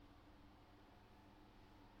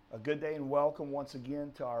A good day and welcome once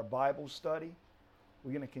again to our Bible study.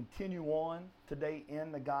 We're going to continue on today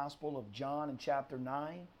in the Gospel of John in chapter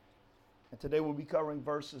 9. And today we'll be covering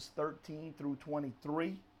verses 13 through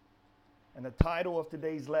 23. And the title of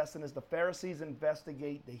today's lesson is The Pharisees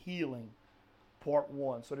Investigate the Healing, Part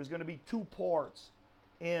 1. So there's going to be two parts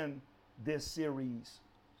in this series.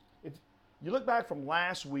 If you look back from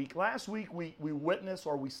last week we witnessed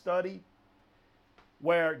or we studied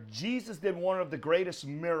where Jesus did one of the greatest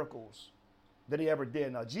miracles that he ever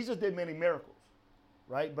did. Now, Jesus did many miracles,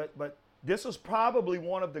 right? But this was probably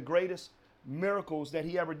one of the greatest miracles that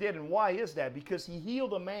he ever did. And why is that? Because he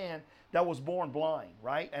healed a man that was born blind,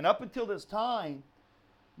 right? And up until this time,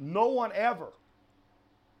 no one ever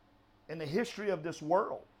in the history of this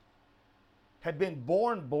world had been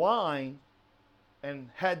born blind and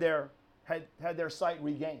had their sight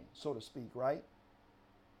regained, so to speak, right?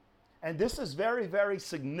 And this is very, very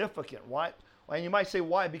significant. Why? And you might say,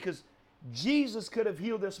 why? Because Jesus could have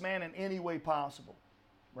healed this man in any way possible,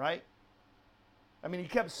 right? I mean, he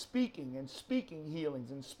kept speaking and speaking healings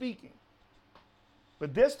and speaking.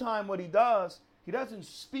 But this time what he does, he doesn't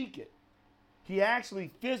speak it. He actually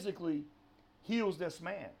physically heals this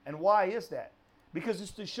man. And why is that? Because it's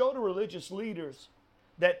to show the religious leaders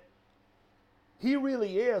that he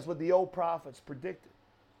really is what the old prophets predicted.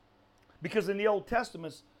 Because in the Old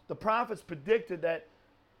Testament, the prophets predicted that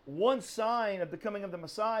one sign of the coming of the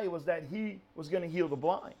Messiah was that he was going to heal the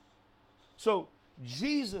blind. So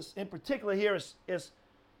Jesus in particular here is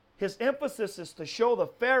his emphasis is to show the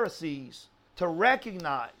Pharisees to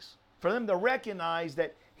recognize, for them to recognize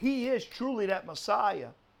that he is truly that Messiah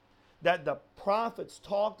that the prophets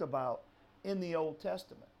talked about in the Old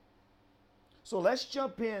Testament. So let's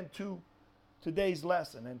jump into today's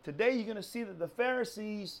lesson. And today you're going to see that the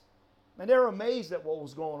Pharisees, and they're amazed at what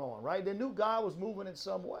was going on, right? They knew God was moving in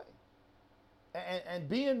some way. And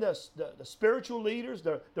being the spiritual leaders,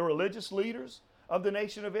 the religious leaders of the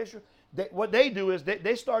nation of Israel, what they do is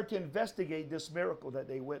they start to investigate this miracle that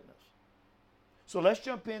they witnessed. So let's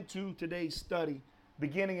jump into today's study,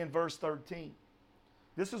 beginning in verse 13.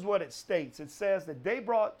 This is what it states. It says that they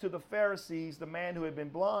brought to the Pharisees the man who had been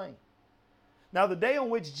blind. Now the day on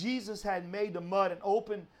which Jesus had made the mud and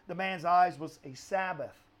opened the man's eyes was a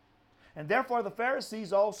Sabbath. And therefore the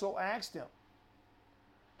Pharisees also asked him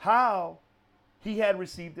how he had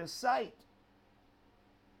received his sight.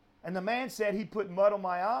 And the man said, he put mud on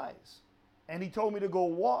my eyes, and he told me to go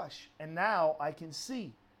wash, and now I can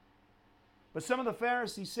see. But some of the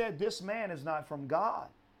Pharisees said, this man is not from God,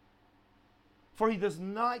 for he does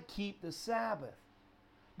not keep the Sabbath.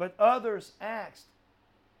 But others asked,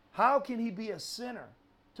 how can he be a sinner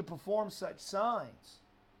to perform such signs?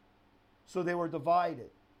 So they were divided.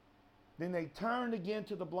 Then they turned again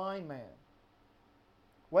to the blind man.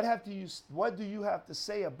 What do you have to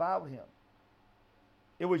say about him?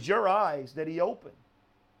 It was your eyes that he opened.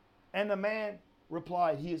 And the man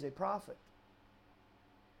replied, he is a prophet.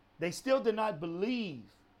 They still did not believe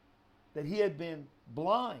that he had been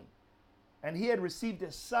blind and he had received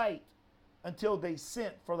his sight until they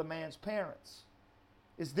sent for the man's parents.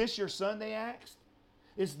 Is this your son, they asked?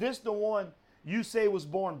 Is this the one you say was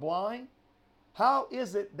born blind? How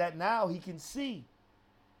is it that now he can see?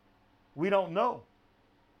 We don't know.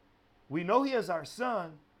 We know he is our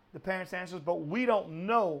son, the parents answered, but we don't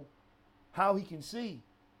know how he can see.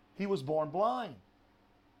 He was born blind.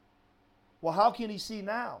 Well, how can he see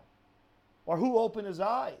now? Or who opened his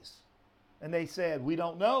eyes? And they said, we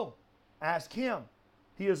don't know. Ask him.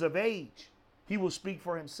 He is of age. He will speak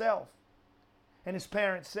for himself. And his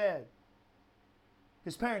parents said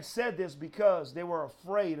this because they were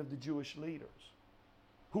afraid of the Jewish leaders,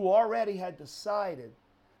 who already had decided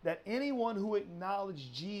that anyone who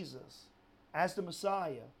acknowledged Jesus as the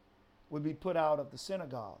Messiah would be put out of the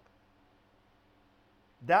synagogue.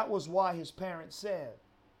 That was why his parents said,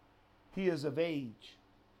 he is of age,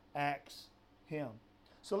 ask him.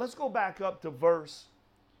 So let's go back up to verse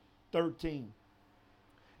 13.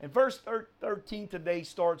 And verse 13 today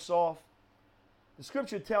starts off, the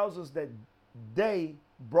scripture tells us that they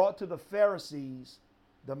brought to the Pharisees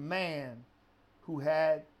the man who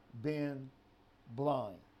had been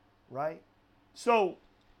blind, right? So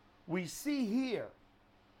we see here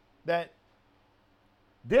that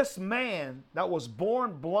this man that was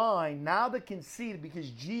born blind, now that can see because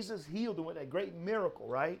Jesus healed him with that great miracle,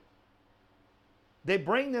 right? They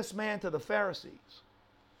bring this man to the Pharisees.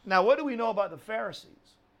 Now, what do we know about the Pharisees?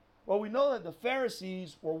 Well, we know that the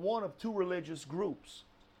Pharisees were one of two religious groups,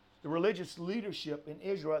 the religious leadership in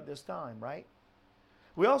Israel at this time, right?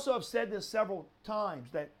 We also have said this several times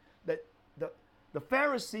that The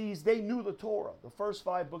Pharisees, they knew the Torah, the first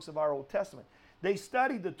 5 books of our Old Testament. They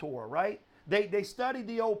studied the Torah, right? They studied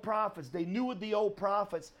the old prophets. They knew what the old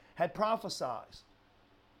prophets had prophesied.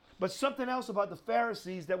 But something else about the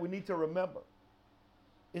Pharisees that we need to remember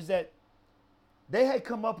is that they had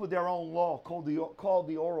come up with their own law called the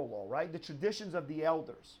oral law, right? The traditions of the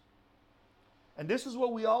elders. And this is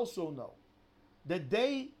what we also know, that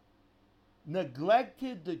they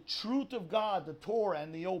neglected the truth of God, the Torah,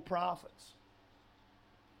 and the old prophets.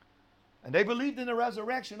 And they believed in the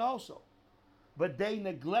resurrection also. But they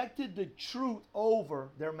neglected the truth over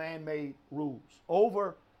their man-made rules,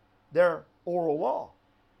 over their oral law.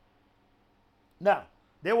 Now,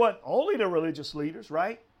 they weren't only the religious leaders,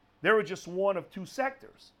 right? They were just one of 2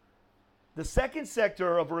 sectors. The second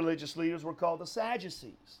sector of religious leaders were called the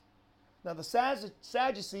Sadducees. Now, the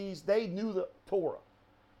Sadducees, they knew the Torah.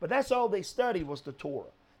 But that's all they studied was the Torah.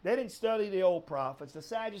 They didn't study the old prophets. The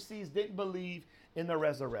Sadducees didn't believe in the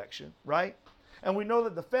resurrection, right? And we know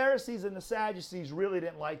that the Pharisees and the Sadducees really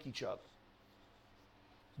didn't like each other.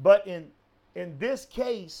 But in this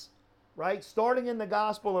case, right, starting in the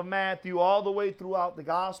Gospel of Matthew all the way throughout the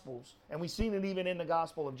Gospels, and we've seen it even in the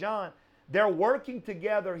Gospel of John, they're working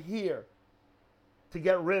together here to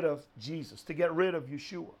get rid of Jesus, to get rid of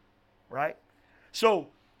Yeshua, right? So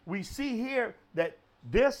we see here that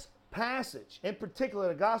this passage, in particular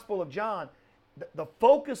the Gospel of John, the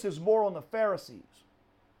focus is more on the Pharisees.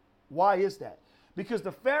 Why is that? Because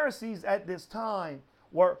the Pharisees at this time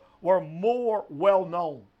were more well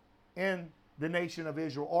known in the nation of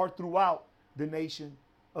Israel or throughout the nation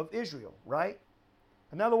of Israel, right?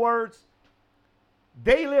 In other words,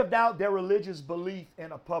 they lived out their religious belief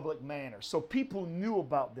in a public manner. So people knew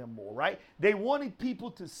about them more, right? They wanted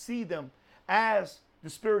people to see them as the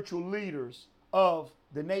spiritual leaders of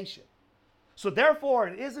the nation. So therefore,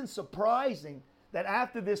 it isn't surprising that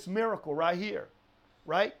after this miracle right here,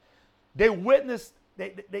 right, they witnessed,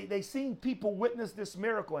 they seen people witness this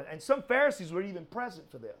miracle. And some Pharisees were even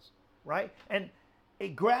present for this, right? And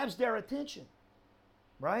it grabs their attention,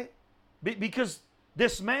 right? Because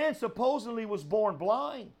this man supposedly was born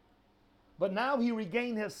blind, but now he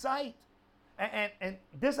regained his sight. And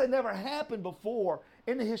this had never happened before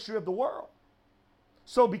in the history of the world.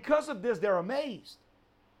 So because of this, they're amazed.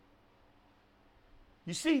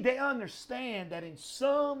 You see, they understand that in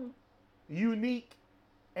some unique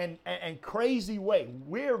and crazy way,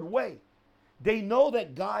 weird way, they know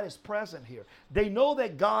that God is present here. They know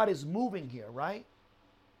that God is moving here, right?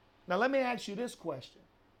 Now, let me ask you this question.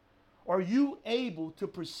 Are you able to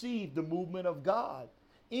perceive the movement of God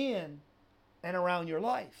in and around your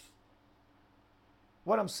life?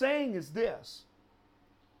 What I'm saying is this.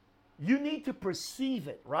 You need to perceive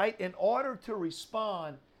it, right, in order to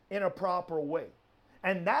respond in a proper way.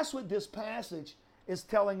 And that's what this passage is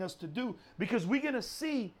telling us to do, because we're going to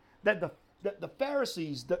see that the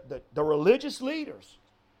Pharisees, the religious leaders,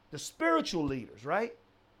 the spiritual leaders, right,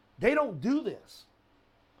 they don't do this.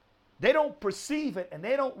 They don't perceive it and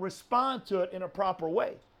they don't respond to it in a proper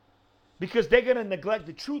way, because they're going to neglect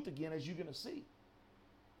the truth again, as you're going to see.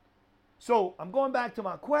 So I'm going back to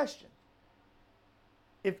my question.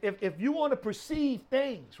 If you want to perceive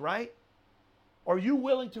things, right, are you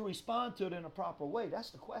willing to respond to it in a proper way?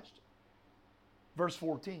 That's the question. Verse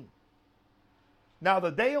 14. Now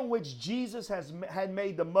the day on which Jesus had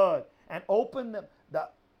made the mud and opened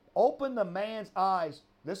the man's eyes,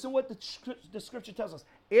 listen what the scripture tells us.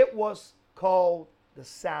 It was called the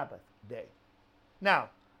Sabbath day. Now,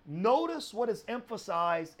 notice what is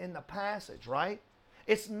emphasized in the passage, right?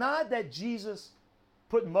 It's not that Jesus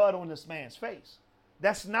put mud on this man's face.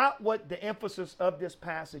 That's not what the emphasis of this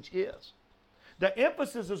passage is. The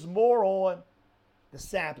emphasis is more on the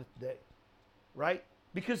Sabbath day, right?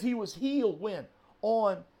 Because he was healed when?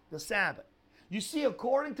 On the Sabbath. You see,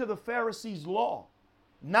 according to the Pharisees' law,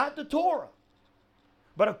 not the Torah,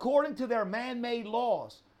 but according to their man-made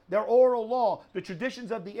laws, their oral law, the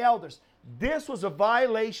traditions of the elders, this was a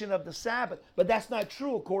violation of the Sabbath, but that's not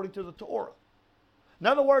true according to the Torah. In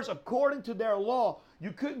other words, according to their law,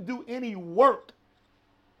 you couldn't do any work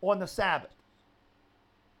on the Sabbath.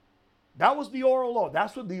 That was the oral law.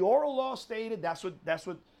 That's what the oral law stated. That's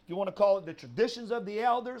what you want to call it, the traditions of the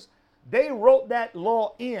elders. They wrote that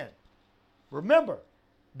law in. Remember,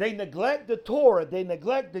 they neglect the Torah, they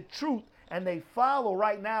neglect the truth, and they follow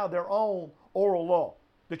right now their own oral law,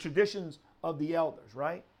 the traditions of the elders,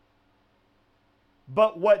 right?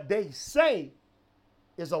 But what they say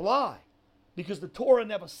is a lie, because the Torah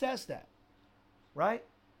never says that, right?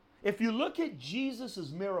 If you look at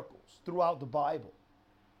Jesus' miracles throughout the Bible,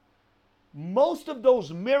 most of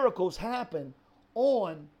those miracles happen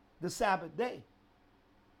on the Sabbath day.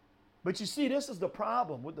 But you see, this is the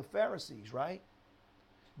problem with the Pharisees, right?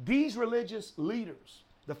 These religious leaders,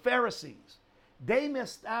 the Pharisees, they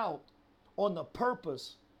missed out on the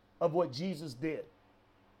purpose of what Jesus did.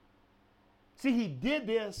 See, he did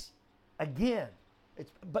this again.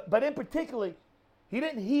 But in particular, he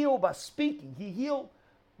didn't heal by speaking. He healed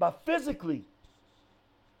by physically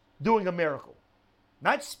doing a miracle.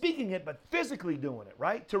 Not speaking it, but physically doing it,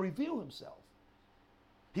 right? To reveal himself.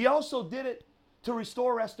 He also did it to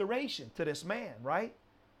restore restoration to this man, right?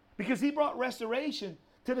 Because he brought restoration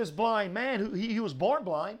to this blind man who he was born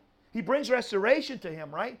blind. He brings restoration to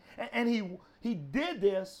him, right? And he did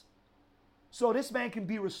this so this man can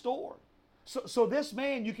be restored. So this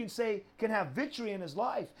man, you can say, can have victory in his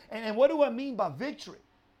life. And what do I mean by victory?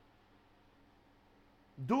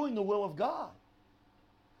 Doing the will of God.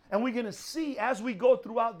 And we're going to see as we go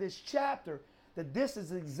throughout this chapter that this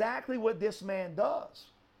is exactly what this man does.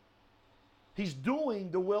 He's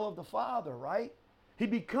doing the will of the Father, right? He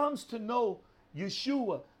becomes to know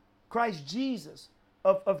Yeshua, Christ Jesus,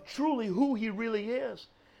 of truly who he really is,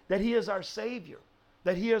 that he is our Savior,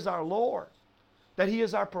 that he is our Lord, that he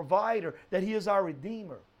is our provider, that he is our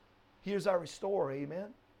Redeemer, he is our restorer, amen?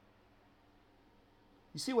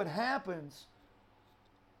 You see what happens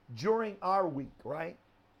during our week, right?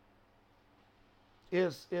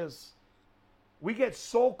 Is we get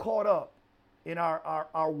so caught up in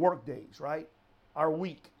our work days, right? Our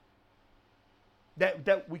week.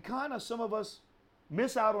 That we kind of, some of us,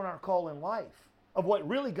 miss out on our call in life of what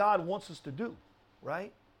really God wants us to do,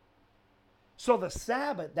 right? So the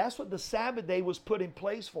Sabbath, that's what the Sabbath day was put in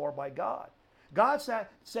place for by God. God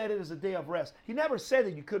said it is a day of rest. He never said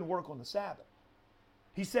that you couldn't work on the Sabbath.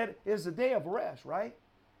 He said it is a day of rest, right?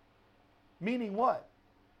 Meaning what?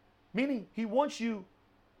 Meaning he wants you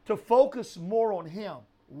to focus more on him.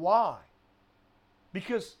 Why?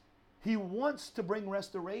 Because he wants to bring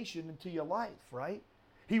restoration into your life, right?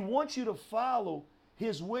 He wants you to follow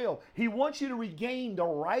his will. He wants you to regain the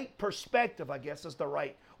right perspective, I guess is the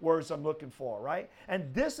right words I'm looking for, right?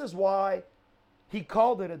 And this is why he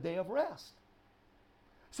called it a day of rest.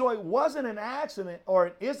 So it wasn't an accident, or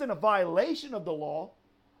it isn't a violation of the law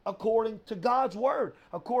according to God's word,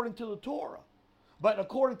 according to the Torah. But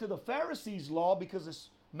according to the Pharisees' law, because it's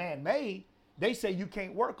man-made, they say you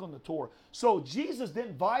can't work on the Torah. So Jesus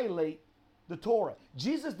didn't violate the Torah.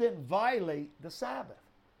 Jesus didn't violate the Sabbath.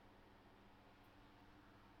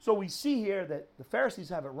 So we see here that the Pharisees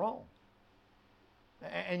have it wrong.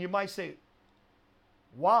 And you might say,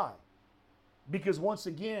 why? Because once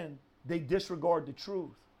again, they disregard the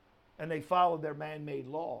truth. And they follow their man-made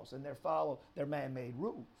laws. And they follow their man-made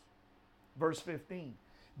rules. Verse 15.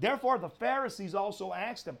 Therefore the Pharisees also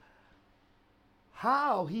asked him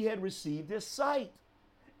how he had received his sight.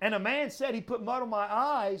 And a man said, he put mud on my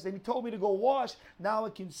eyes and he told me to go wash. Now I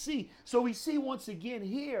can see. So we see once again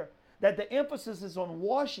here that the emphasis is on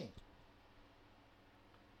washing.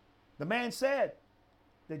 The man said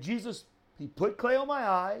that Jesus, he put clay on my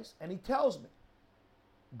eyes and he tells me,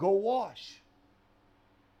 go wash.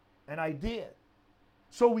 And I did.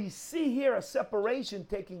 So we see here a separation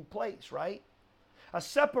taking place, right? A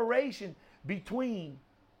separation between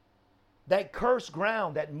that cursed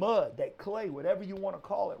ground, that mud, that clay, whatever you want to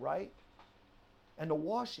call it, right? And the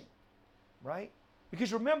washing, right?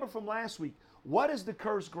 Because remember from last week, what is the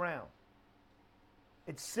cursed ground?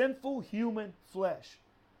 It's sinful human flesh.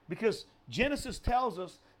 Because Genesis tells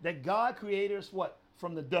us that God created us what?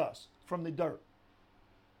 From the dust, from the dirt.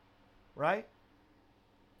 Right?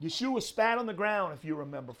 Yeshua spat on the ground, if you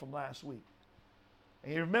remember from last week.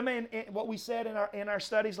 And you remember in what we said in our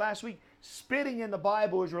studies last week, spitting in the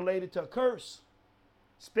Bible is related to a curse.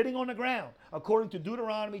 Spitting on the ground, according to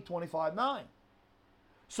Deuteronomy 25:9.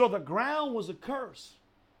 So the ground was a curse.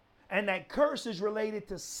 And that curse is related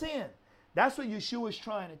to sin. That's what Yeshua is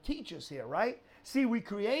trying to teach us here, right? See, we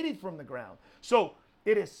created from the ground. So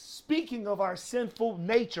it is speaking of our sinful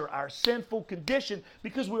nature, our sinful condition,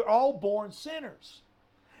 because we're all born sinners.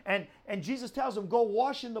 And Jesus tells them, go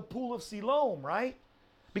wash in the pool of Siloam, right?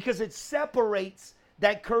 Because it separates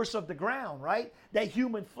that curse of the ground, right? That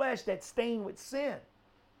human flesh that's stained with sin.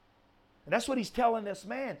 And that's what he's telling this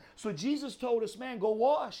man. So Jesus told this man, go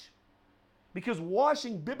wash. Because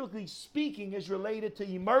washing, biblically speaking, is related to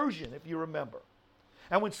immersion, if you remember.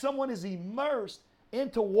 And when someone is immersed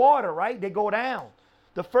into water, right, they go down.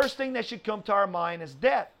 The first thing that should come to our mind is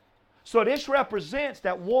death. So this represents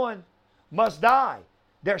that one must die.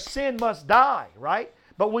 Their sin must die, right?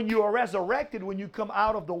 But when you are resurrected, when you come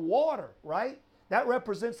out of the water, right? That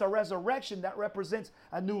represents a resurrection. That represents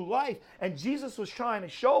a new life. And Jesus was trying to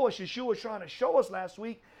show us, Yeshua was trying to show us last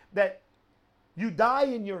week that you die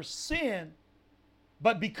in your sin,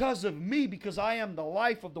 But because of me, because I am the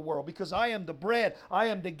life of the world, because I am the bread, I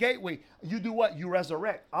am the gateway, you do what? You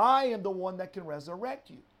resurrect. I am the one that can resurrect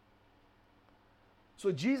you.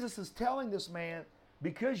 So Jesus is telling this man,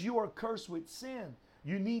 because you are cursed with sin,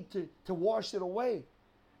 you need to wash it away.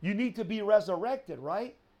 You need to be resurrected,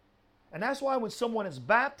 right? And that's why when someone is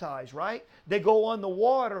baptized, right, they go on the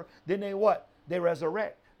water, then they what? They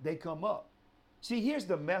resurrect. They come up. See, here's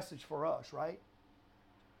the message for us, right?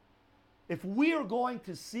 If we are going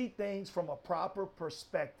to see things from a proper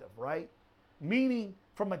perspective, right? Meaning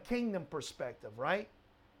from a kingdom perspective, right?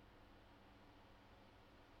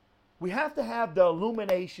 We have to have the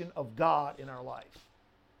illumination of God in our life.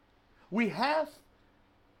 We have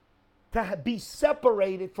to be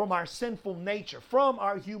separated from our sinful nature, from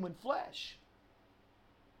our human flesh.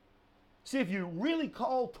 See, if you're really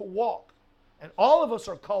called to walk, and all of us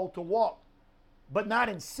are called to walk, but not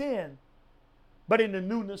in sin, but in the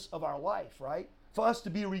newness of our life, right? For us to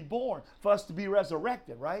be reborn, for us to be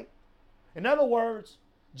resurrected, right? In other words,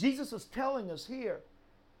 Jesus is telling us here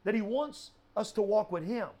that he wants us to walk with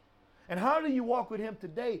him. And how do you walk with him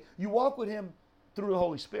today? You walk with him through the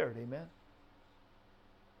Holy Spirit, amen?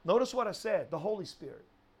 Notice what I said, the Holy Spirit.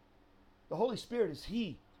 The Holy Spirit is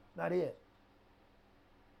he, not it.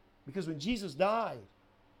 Because when Jesus died,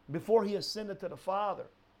 before he ascended to the Father,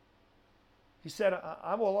 he said,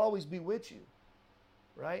 I will always be with you,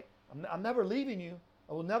 right? I'm never leaving you.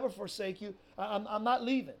 I will never forsake you. I'm not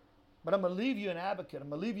leaving, but I'm going to leave you an advocate. I'm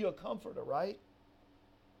going to leave you a comforter, right?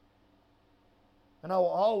 And I will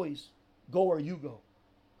always go where you go.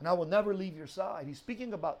 And I will never leave your side. He's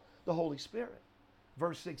speaking about the Holy Spirit.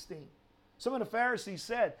 Verse 16. Some of the Pharisees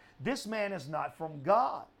said, this man is not from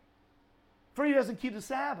God, for he doesn't keep the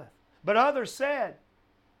Sabbath. But others said,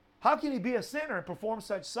 how can he be a sinner and perform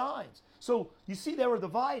such signs? So you see, they were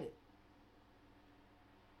divided.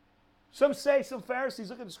 Some Pharisees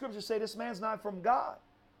look at the scripture and say this man's not from God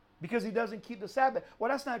because he doesn't keep the Sabbath. Well,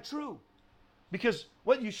 that's not true. Because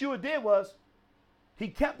what Yeshua did was he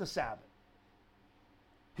kept the Sabbath.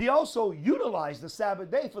 He also utilized the Sabbath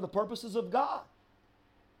day for the purposes of God.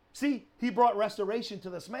 See, he brought restoration to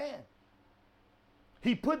this man.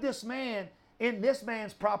 He put this man in this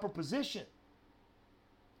man's proper position.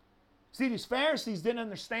 See, these Pharisees didn't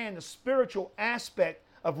understand the spiritual aspect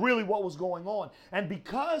of really what was going on. And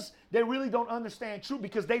because they really don't understand truth,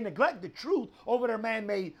 because they neglect the truth over their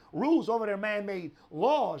man-made rules, over their man-made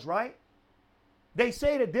laws, right? They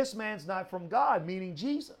say that this man's not from God, meaning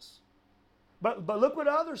Jesus. But look what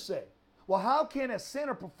others say. Well, how can a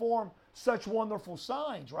sinner perform such wonderful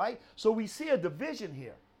signs, right? So we see a division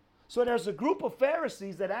here. So there's a group of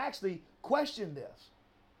Pharisees that actually question this.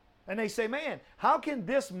 And they say, man, how can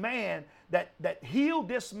this man that healed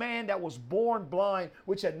this man that was born blind,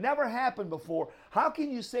 which had never happened before, how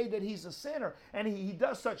can you say that he's a sinner and he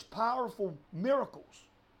does such powerful miracles?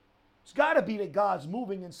 It's got to be that God's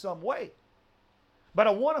moving in some way. But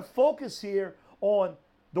I want to focus here on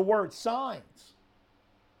the word signs.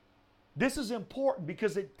 This is important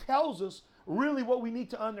because it tells us really what we need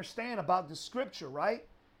to understand about the scripture, right?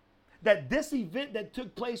 That this event that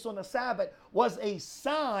took place on the Sabbath was a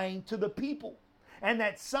sign to the people. And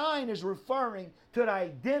that sign is referring to the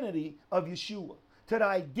identity of Yeshua, to the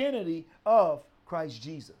identity of Christ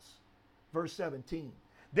Jesus. Verse 17.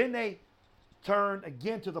 Then they turned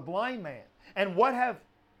again to the blind man. And what have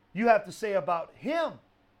you have to say about him?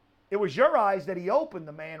 It was your eyes that he opened,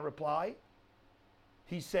 the man replied.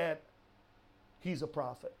 He said, he's a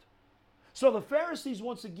prophet. So the Pharisees,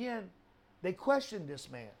 once again, they questioned this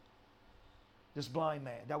man, this blind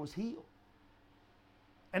man that was healed.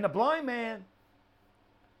 And the blind man,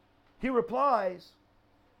 he replies,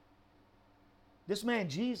 this man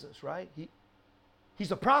Jesus, right?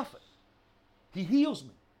 He's a prophet. He heals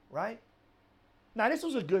me, right? Now, this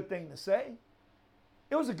was a good thing to say.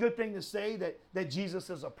 It was a good thing to say that Jesus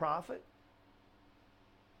is a prophet.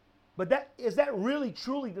 But is that really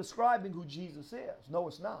truly describing who Jesus is? No,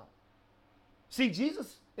 it's not. See,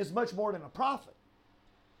 Jesus is much more than a prophet.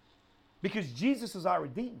 Because Jesus is our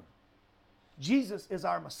Redeemer. Jesus is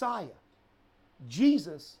our Messiah.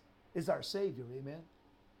 Jesus is our Savior, amen?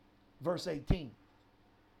 Verse 18.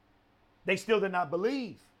 They still did not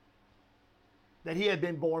believe that he had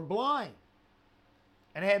been born blind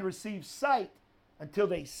and had received sight until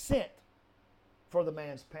they sent for the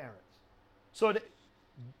man's parents. So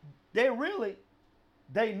they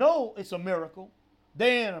know it's a miracle.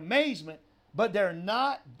 They're in amazement, but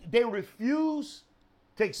they refuse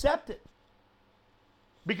to accept it.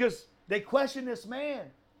 Because they question this man.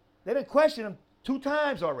 They didn't question him 2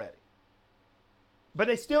 times already. But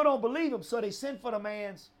they still don't believe him, so they sent for the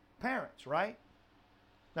man's parents, right?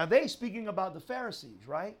 Now they speaking about the Pharisees,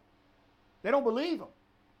 right? They don't believe him.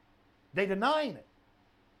 They denying it.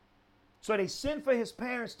 So they send for his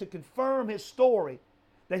parents to confirm his story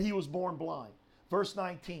that he was born blind. Verse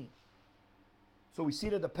 19. So we see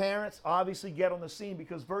that the parents obviously get on the scene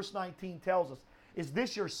because verse 19 tells us, is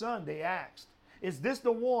this your son? They asked. Is this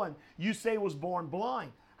the one you say was born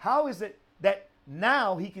blind? How is it that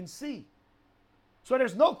now he can see? So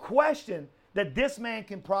there's no question that this man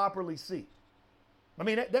can properly see. I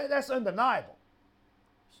mean, that's undeniable.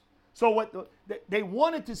 So they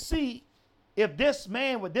wanted to see if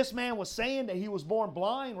what this man was saying, that he was born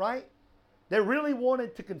blind, right? They really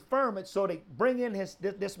wanted to confirm it, so they bring in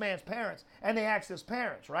this man's parents, and they ask his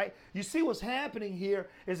parents, right? You see what's happening here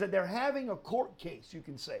is that they're having a court case, you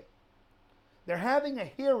can say. They're having a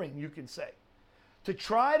hearing, you can say, to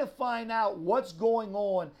try to find out what's going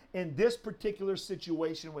on in this particular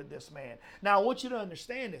situation with this man. Now, I want you to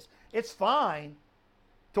understand this. It's fine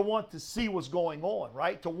to want to see what's going on,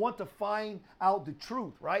 right? To want to find out the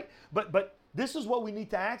truth, right? But this is what we need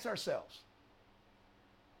to ask ourselves.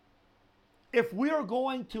 If we are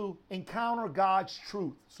going to encounter God's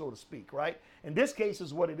truth, so to speak, right? In this case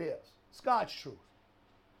is what it is. It's God's truth.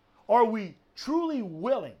 Are we truly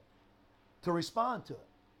willing to respond to it?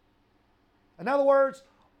 In other words,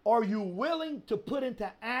 are you willing to put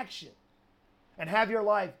into action and have your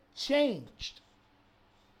life changed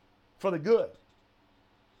for the good,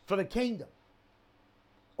 for the kingdom?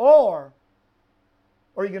 Or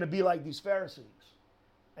are you going to be like these Pharisees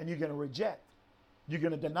and you're going to reject, you're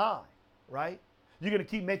going to deny, right? You're going to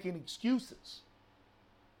keep making excuses.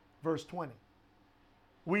 Verse 20.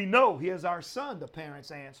 We know he is our son, the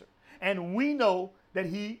parents answered, and we know that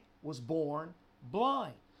he was born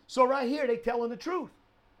blind. So right here, they're telling the truth.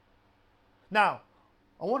 Now,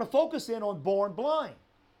 I want to focus in on born blind.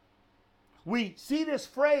 We see this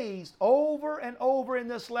phrase over and over in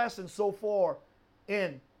this lesson so far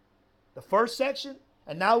in the first section,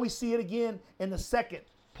 and now we see it again in the second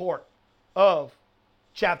part of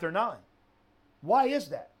chapter 9. Why is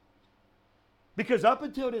that? Because up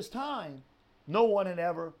until this time, no one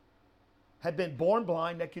had been born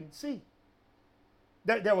blind that can see.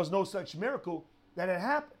 There was no such miracle that had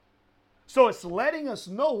happened. So it's letting us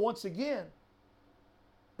know once again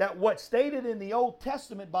that what's stated in the Old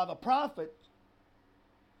Testament by the prophet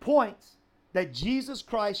points that Jesus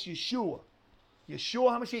Christ, Yeshua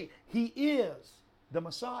HaMashiach, he is the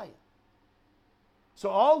Messiah. So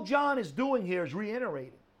all John is doing here is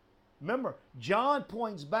reiterating. Remember, John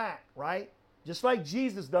points back, right? Just like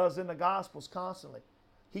Jesus does in the Gospels constantly.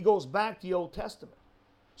 He goes back to the Old Testament.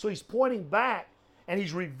 So he's pointing back and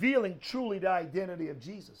he's revealing truly the identity of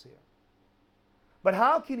Jesus here. But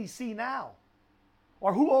how can he see now?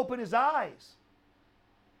 Or who opened his eyes?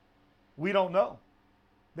 We don't know.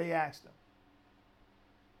 They asked him.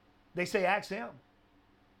 They say, ask him.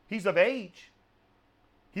 He's of age.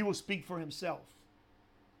 He will speak for himself.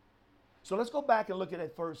 So let's go back and look at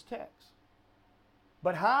that first text.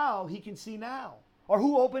 But how he can see now? Or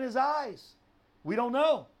who opened his eyes? We don't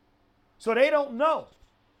know. So they don't know.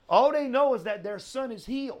 All they know is that their son is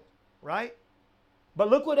healed, right?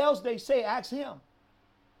 But look what else they say, ask him.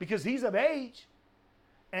 Because he's of age.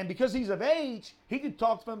 And because he's of age, he can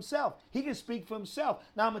talk for himself. He can speak for himself.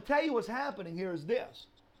 Now, I'm going to tell you what's happening here is this.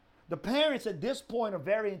 The parents at this point are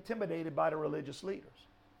very intimidated by the religious leaders.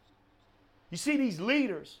 You see, these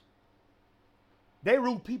leaders, they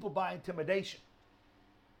rule people by intimidation.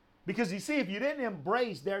 Because you see, if you didn't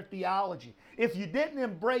embrace their theology, if you didn't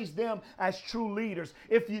embrace them as true leaders,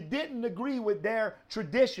 if you didn't agree with their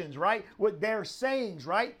traditions, right, with their sayings,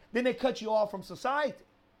 right, then they cut you off from society.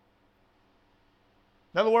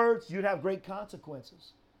 In other words, you'd have great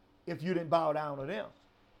consequences if you didn't bow down to them,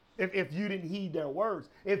 if you didn't heed their words,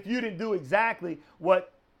 if you didn't do exactly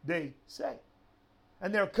what they say.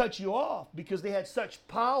 And they'll cut you off because they had such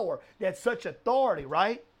power, they had such authority,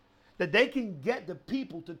 right? That they can get the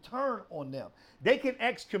people to turn on them. They can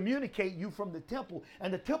excommunicate you from the temple.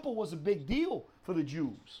 And the temple was a big deal for the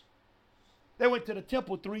Jews. They went to the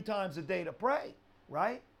temple 3 times a day to pray,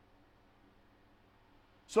 right?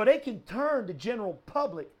 So they can turn the general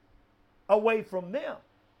public away from them.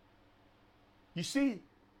 You see,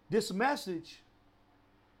 this message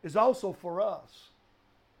is also for us.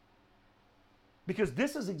 Because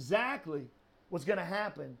this is exactly what's going to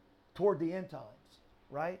happen toward the end times,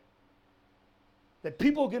 right? That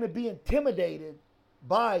people are going to be intimidated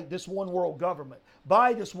by this one world government,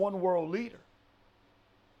 by this one world leader.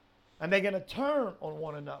 And they're going to turn on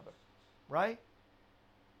one another, right?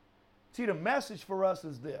 See, the message for us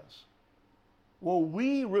is this. Will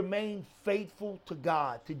we remain faithful to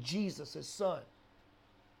God, to Jesus, his son,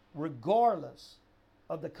 regardless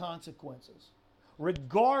of the consequences,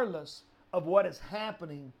 regardless of what is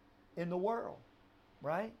happening in the world,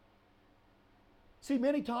 right? See,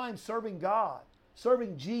 many times serving God,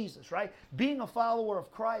 serving Jesus, right? Being a follower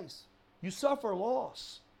of Christ, you suffer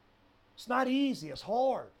loss. It's not easy, it's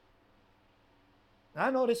hard. And I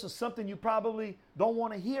know this is something you probably don't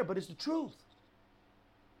want to hear, but it's the truth.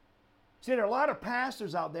 See, there are a lot of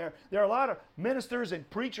pastors out there, there are a lot of ministers and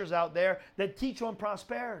preachers out there that teach on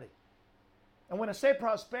prosperity. And when I say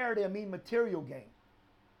prosperity, I mean material gain.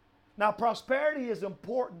 Now, prosperity is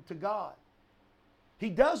important to God. He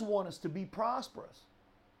does want us to be prosperous.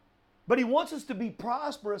 But He wants us to be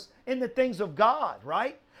prosperous in the things of God,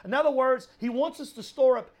 right? In other words, He wants us to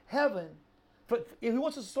store up heaven. He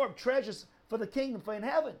wants us to store up treasures for the kingdom, for in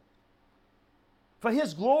heaven. For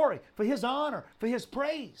His glory, for His honor, for His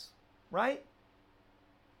praise, right?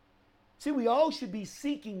 See, we all should be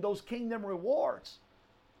seeking those kingdom rewards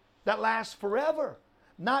that last forever,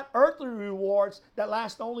 not earthly rewards that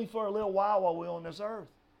last only for a little while we're on this earth.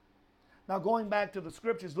 Now, going back to the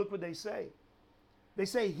scriptures, look what they say. They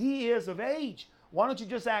say, He is of age. Why don't you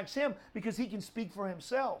just ask Him? Because He can speak for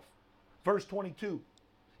Himself. Verse 22.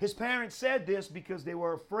 His parents said this because they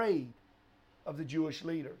were afraid of the Jewish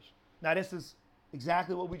leaders. Now, this is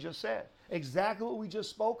exactly what we just said. Exactly what we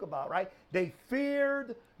just spoke about, right? They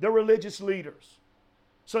feared the religious leaders.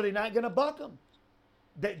 So they're not going to buck them.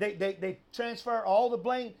 They transfer all the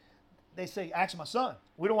blame. They say, ask my son.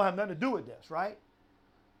 We don't have nothing to do with this, right?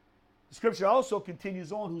 The scripture also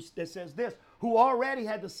continues on that says this, who already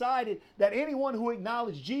had decided that anyone who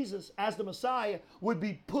acknowledged Jesus as the Messiah would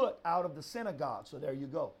be put out of the synagogue. So there you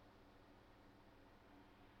go.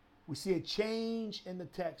 We see a change in the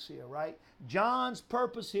text here, right? John's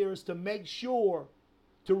purpose here is to make sure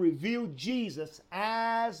to reveal Jesus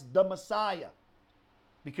as the Messiah.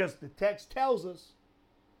 Because the text tells us,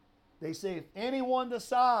 they say if anyone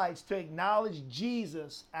decides to acknowledge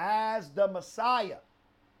Jesus as the Messiah,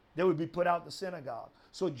 they would be put out the synagogue.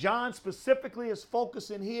 So John specifically is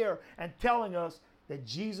focusing here and telling us that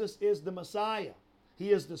Jesus is the Messiah.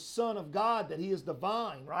 He is the Son of God, that He is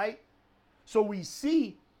divine, right? So we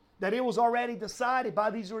see that it was already decided by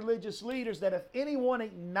these religious leaders that if anyone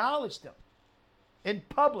acknowledged Him in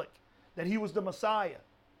public, that He was the Messiah,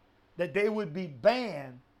 that they would be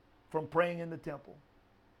banned from praying in the temple.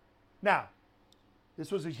 Now,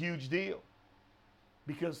 this was a huge deal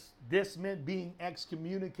because this meant being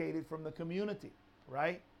excommunicated from the community,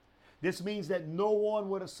 right? This means that no one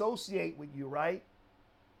would associate with you, right?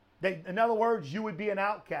 In other words, you would be an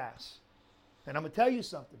outcast. And I'm going to tell you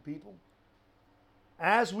something, people.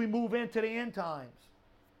 As we move into the end times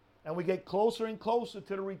and we get closer and closer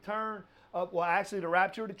to the return of, well, actually the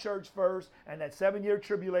rapture of the church first and that 7-year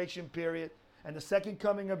tribulation period and the second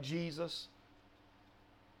coming of Jesus,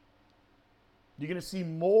 you're going to see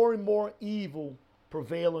more and more evil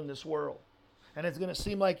prevail in this world. And it's going to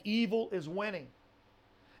seem like evil is winning.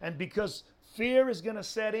 And because fear is going to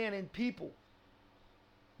set in people,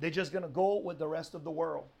 they're just going to go with the rest of the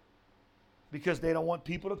world. Because they don't want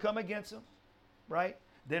people to come against them, right?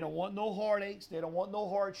 They don't want no heartaches. They don't want no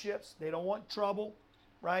hardships. They don't want trouble,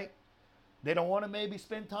 right? They don't want to maybe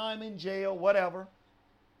spend time in jail, whatever,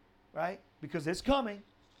 right? Because it's coming.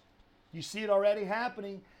 You see it already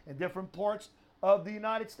happening in different parts of the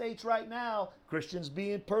United States right now. Christians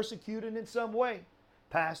being persecuted in some way.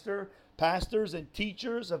 Pastors and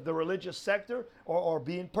teachers of the religious sector are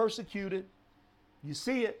being persecuted. You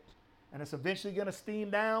see it. And it's eventually going to steam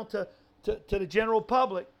down to the general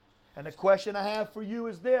public. And the question I have for you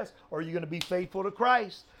is this. Are you going to be faithful to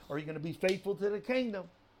Christ? Are you going to be faithful to the kingdom?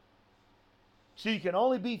 See, you can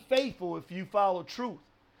only be faithful if you follow truth.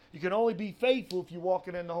 You can only be faithful if you're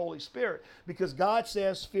walking in the Holy Spirit. Because God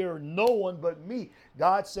says, fear no one but me.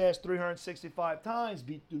 God says 365 times,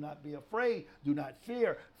 do not be afraid, do not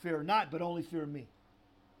fear, fear not, but only fear me.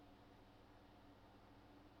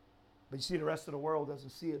 But you see, the rest of the world doesn't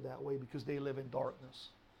see it that way because they live in darkness.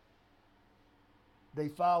 They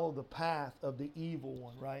follow the path of the evil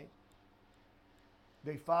one, right?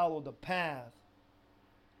 They follow the path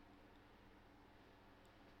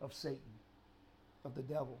of Satan, of the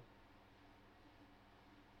devil.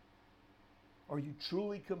 Are you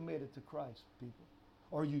truly committed to Christ, people?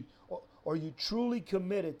 Are you truly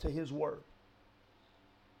committed to His word?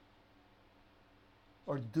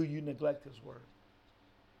 Or do you neglect His word?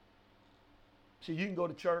 See, you can go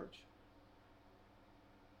to church.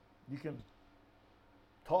 You can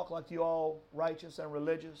talk like you all righteous and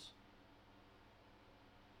religious.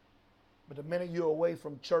 But the minute you're away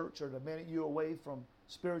from church or the minute you're away from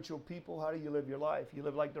spiritual people, how do you live your life? You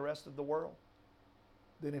live like the rest of the world?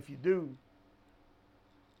 Then if you do,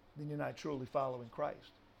 then you're not truly following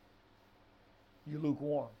Christ. You're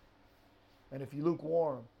lukewarm. And if you're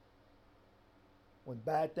lukewarm, when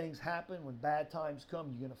bad things happen, when bad times come,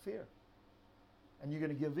 you're going to fear. And you're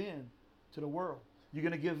going to give in to the world. You're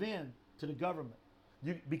going to give in to the government.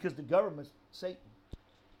 Because the government's Satan.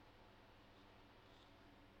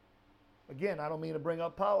 Again, I don't mean to bring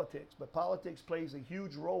up politics, but politics plays a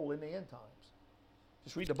huge role in the end times.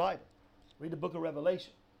 Just read the Bible. Read the book of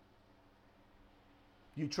Revelation.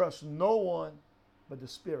 You trust no one but the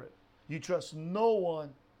Spirit. You trust no one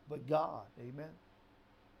but God. Amen.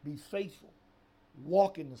 Be faithful.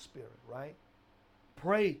 Walk in the Spirit, right?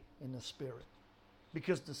 Pray in the Spirit.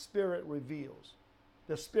 Because the Spirit reveals.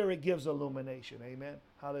 The Spirit gives illumination. Amen.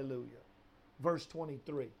 Hallelujah. Verse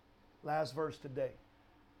 23. Last verse today.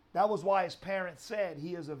 That was why his parents said,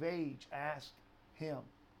 he is of age. Ask him.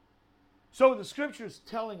 So the scripture is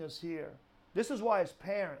telling us here, this is why his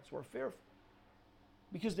parents were fearful.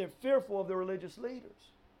 Because they're fearful of the religious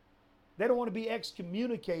leaders. They don't want to be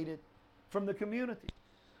excommunicated from the community.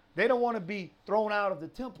 They don't want to be thrown out of the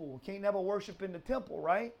temple. Can't never worship in the temple,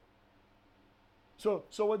 right? So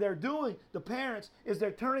what they're doing, the parents, is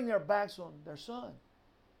they're turning their backs on their son.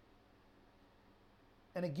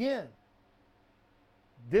 And again,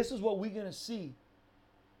 this is what we're going to see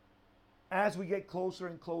as we get closer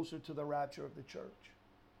and closer to the rapture of the church.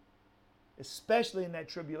 Especially in that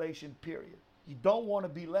tribulation period. You don't want to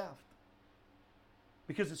be left.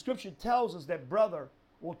 Because the scripture tells us that brother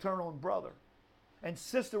will turn on brother. And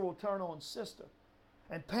sister will turn on sister.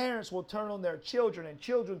 And parents will turn on their children. And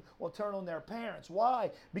children will turn on their parents.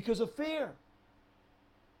 Why? Because of fear.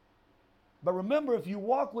 But remember, if you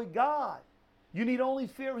walk with God, you need only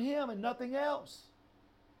fear him and nothing else.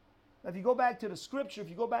 Now, if you go back to the scripture, if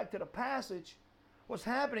you go back to the passage, what's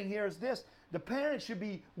happening here is this. The parents should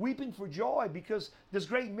be weeping for joy because this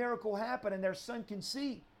great miracle happened and their son can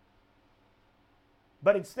see.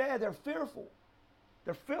 But instead, they're fearful.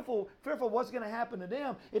 They're fearful what's going to happen to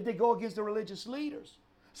them if they go against the religious leaders.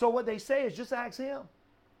 So what they say is just ask him.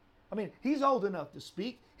 I mean, he's old enough to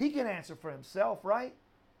speak. He can answer for himself, right?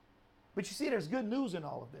 But you see, there's good news in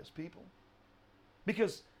all of this, people.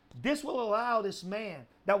 Because this will allow this man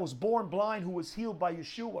that was born blind who was healed by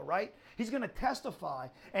Yeshua, right? He's going to testify,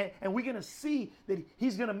 and we're going to see that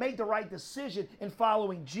he's going to make the right decision in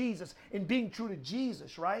following Jesus, in being true to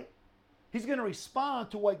Jesus, right? He's going to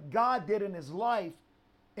respond to what God did in his life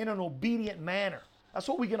in an obedient manner. That's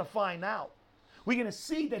what we're going to find out. We're going to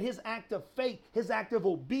see that his act of faith, his act of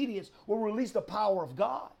obedience will release the power of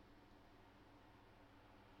God.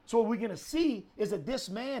 So what we're going to see is that this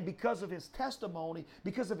man, because of his testimony,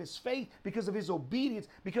 because of his faith, because of his obedience,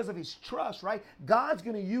 because of his trust, right? God's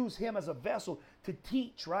going to use him as a vessel to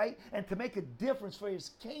teach, right? And to make a difference for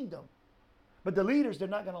his kingdom. But the leaders, they're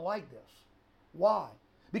not going to like this. Why?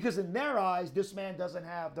 Because in their eyes, this man doesn't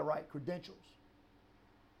have the right credentials.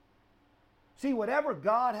 See, whatever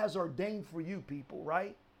God has ordained for you, people,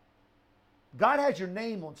 right? God has your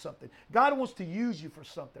name on something. God wants to use you for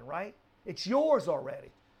something, right? It's yours already.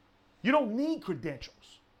 You don't need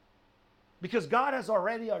credentials because God has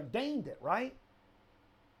already ordained it, right?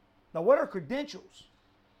 Now, what are credentials?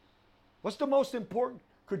 What's the most important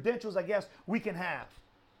credentials, I guess, we can have?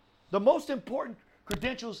 The most important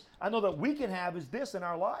credentials I know that we can have is this in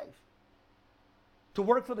our life. To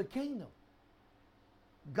work for the kingdom.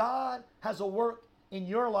 God has a work in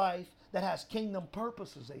your life that has kingdom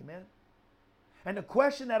purposes, amen? And the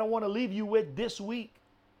question that I want to leave you with this week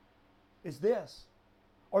is this.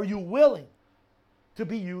 Are you willing to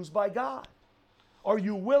be used by God? Are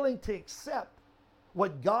you willing to accept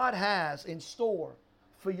what God has in store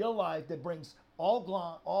for your life that brings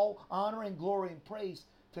all honor and glory and praise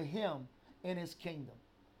to him in his kingdom?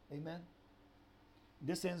 Amen.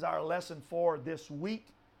 This ends our lesson for this week.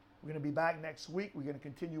 We're going to be back next week. We're going to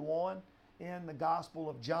continue on in the Gospel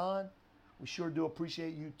of John. We sure do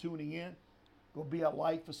appreciate you tuning in. Go be a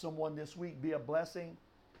light for someone this week. Be a blessing.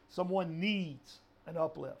 Someone needs an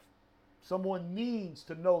uplift. Someone needs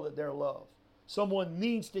to know that they're loved. Someone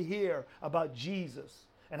needs to hear about Jesus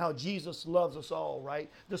and how Jesus loves us all,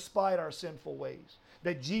 right? Despite our sinful ways.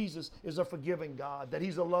 That Jesus is a forgiving God. That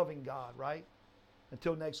he's a loving God, right?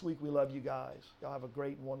 Until next week, we love you guys. Y'all have a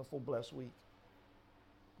great, wonderful, blessed week.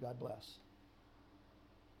 God bless.